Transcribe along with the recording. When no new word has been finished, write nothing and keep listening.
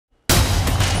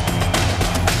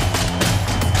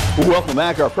Welcome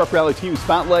back. Our Prep Rally Team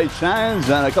Spotlight shines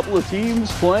on a couple of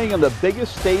teams playing on the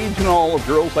biggest stage in all of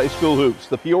girls high school hoops,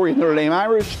 the Peoria Notre Dame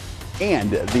Irish and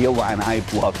the Illini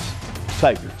Bluffs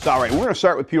Tigers. All right, we're going to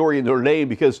start with Peoria Notre Dame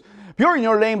because Peoria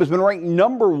Notre Dame has been ranked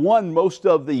 #1 most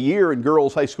of the year in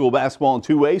girls high school basketball in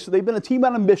 2A, so they've been a team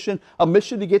on a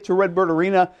mission to get to Redbird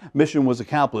Arena. Mission was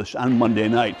accomplished on Monday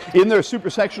night. In their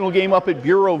super sectional game up at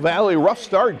Bureau Valley, rough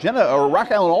start.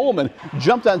 Rock Island Ullman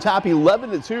jumped on top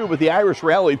 11-2, but the Irish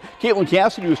rallied. Caitlin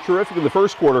Cassidy was terrific in the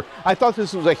first quarter. I thought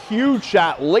this was a huge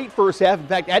shot late first half. In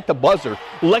fact, at the buzzer,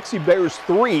 Lexi Bear's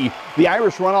three. The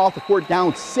Irish run off the court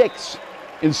down 6.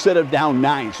 Instead of down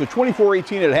 9. So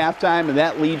 24-18 at halftime, and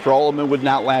that lead for Ullman would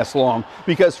not last long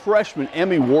because freshman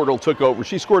Emmy Wardle took over.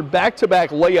 She scored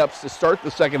back-to-back layups to start the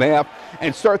second half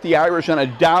and start the Irish on a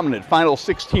dominant final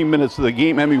 16 minutes of the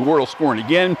game. Emmy Wardle scoring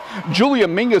again. Julia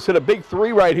Mingus hit a big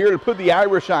three right here to put the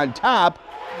Irish on top.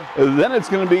 Then it's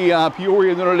going to be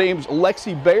Peoria Notre Dame's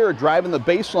Lexi Bear driving the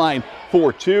baseline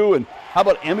for 2. And how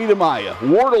about Emmy DeMaya?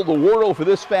 Wardle to Wardle for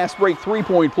this fast break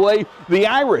three-point play. The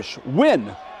Irish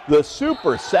win the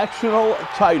super sectional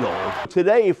title.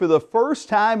 Today, for the first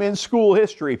time in school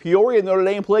history, Peoria Notre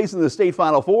Dame plays in the state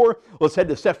Final Four. Let's head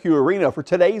to SEFCU Arena for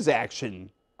today's action.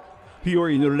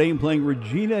 Peoria Notre Dame playing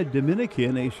Regina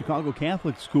Dominican, a Chicago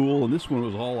Catholic school, and this one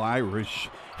was all Irish.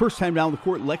 First time down the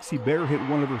court, Lexi Bear hit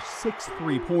one of her 6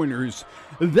 3-pointers.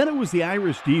 Then it was the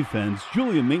Irish defense.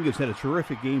 Julia Mingus had a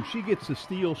terrific game. She gets the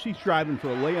steal. She's driving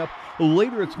for a layup.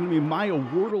 Later, it's going to be Maya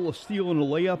Wardle, a steal and a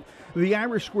layup. The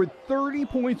Irish scored 30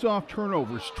 points off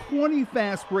turnovers, 20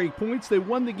 fast break points. They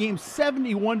won the game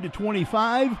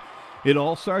 71-25. It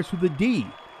all starts with a D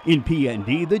in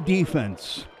PND, the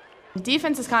defense.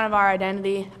 Defense is kind of our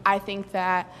identity. I think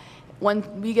that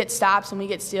when we get stops and we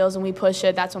get steals and we push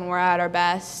it, that's when we're at our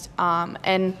best.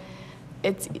 And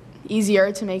it's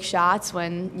easier to make shots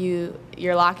when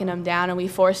you're locking them down, and we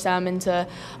forced them into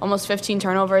almost 15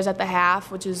 turnovers at the half,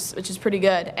 which is pretty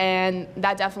good, and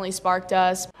that definitely sparked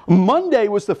us. Monday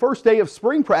was the first day of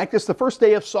spring practice, the first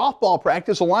day of softball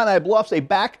practice. Illini Bluffs, a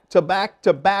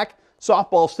back-to-back-to-back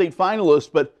softball state finalist,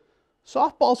 but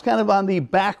softball's kind of on the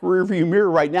back rearview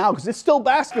mirror right now because it's still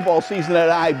basketball season at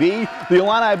IB. The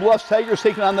Illini Bluffs Tigers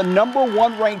taking on the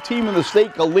 #1 ranked team in the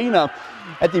state, Galena,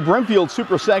 at the Brimfield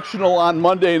Super Sectional on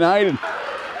Monday night. And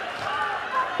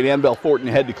Annabelle Fortin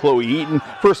head to Chloe Eaton.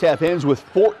 First half ends with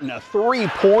Fortin a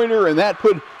three-pointer, and that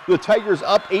put the Tigers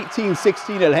up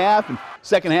 18-16 at half. And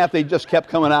second half, they just kept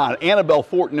coming on. Annabelle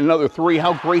Fortin, another three.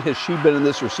 How great has she been in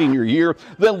this her senior year?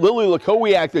 Then Lily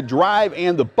Lakowiak, the drive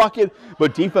and the bucket,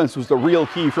 but defense was the real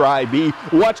key for IB.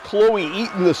 Watch Chloe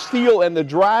Eaton, the steal and the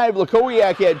drive.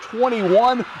 Lakowiak had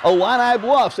 21. Illini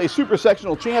Bluffs, a super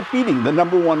sectional champ, beating the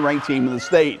 #1 ranked team in the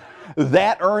state.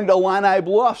 That earned Illini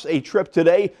Bluffs a trip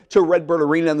today to Redbird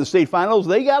Arena in the state finals.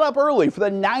 They got up early for the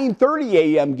 9:30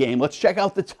 a.m. game. Let's check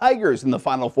out the Tigers in the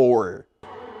Final Four.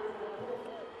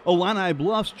 Illini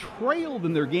Bluffs trailed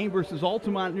in their game versus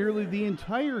Altamont nearly the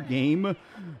entire game,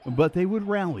 but they would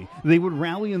rally. They would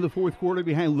rally in the fourth quarter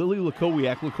behind Lily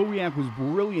Lakowiak. Lakowiak was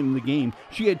brilliant in the game.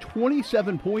 She had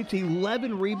 27 points,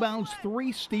 11 rebounds,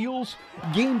 3 steals.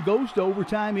 Game goes to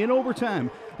overtime. In overtime,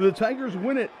 the Tigers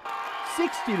win it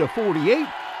 60-48.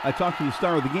 I talked to the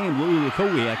star of the game, Lily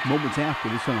Lakowiak, moments after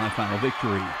the semifinal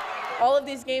victory. All of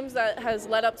these games that has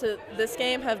led up to this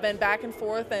game have been back and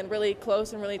forth and really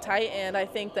close and really tight, and I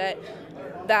think that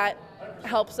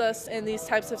helps us in these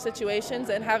types of situations,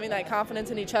 and having that confidence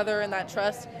in each other and that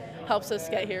trust helps us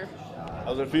get here.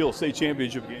 How's it feel, state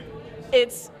championship game?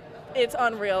 It's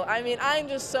unreal. I mean, I'm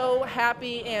just so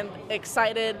happy and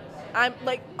excited. I'm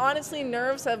like, honestly,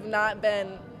 nerves have not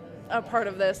been a part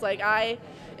of this. Like, I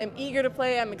am eager to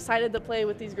play. I'm excited to play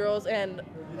with these girls, and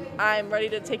I'm ready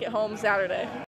to take it home Saturday.